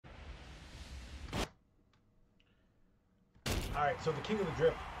Alright, so the King of the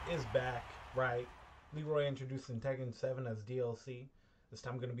Drip is back, right? Leroy introduced in Tekken 7 as DLC. This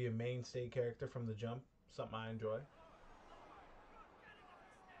time going to be a mainstay character from the jump. Something I enjoy.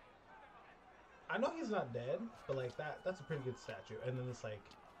 I know he's not dead, but like that's a pretty good statue. And then it's like...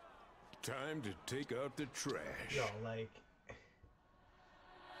 Time to take out the trash. Yo, like...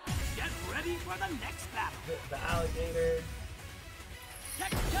 Get ready for the next battle. The alligator...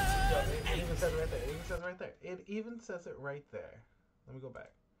 Tekken Yo, it even says it right there. It even says it right there. It even says it right there. Let me go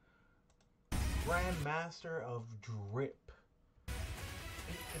back. Grandmaster of Drip.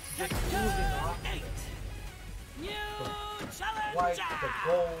 It's just oozing off. 8. New challenger. White, the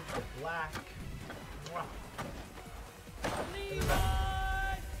gold, the black. Wow.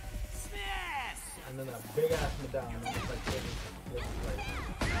 Leroy Smith. And then that big ass medallion. It's like this, like.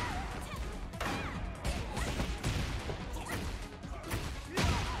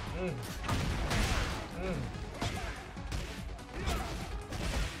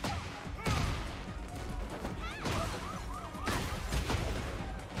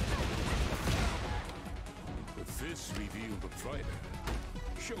 The fists reveal the fighter.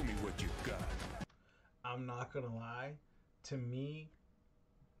 Show me what you got. I'm not gonna lie. To me,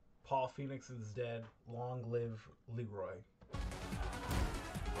 Paul Phoenix is dead. Long live Leroy.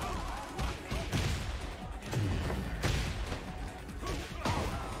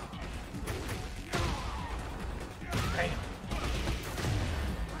 Damn.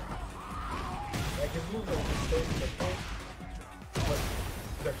 Like his moves are just so simple, but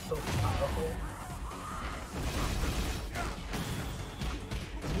they're so powerful.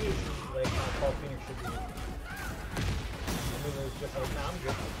 To me, it's like how Paul Phoenix should be. I mean, it's just like, nah, I'm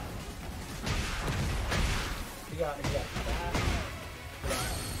good. He got fast,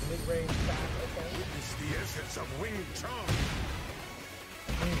 mid-range fast, okay. Witness the essence of Wing Chun.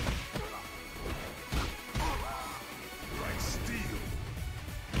 Like steel.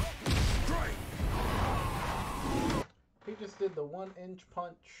 Strike. He just did the 1-inch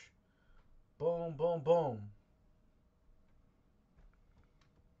punch. Boom, boom, boom.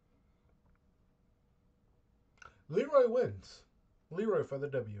 Leroy wins. Leroy for the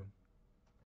W.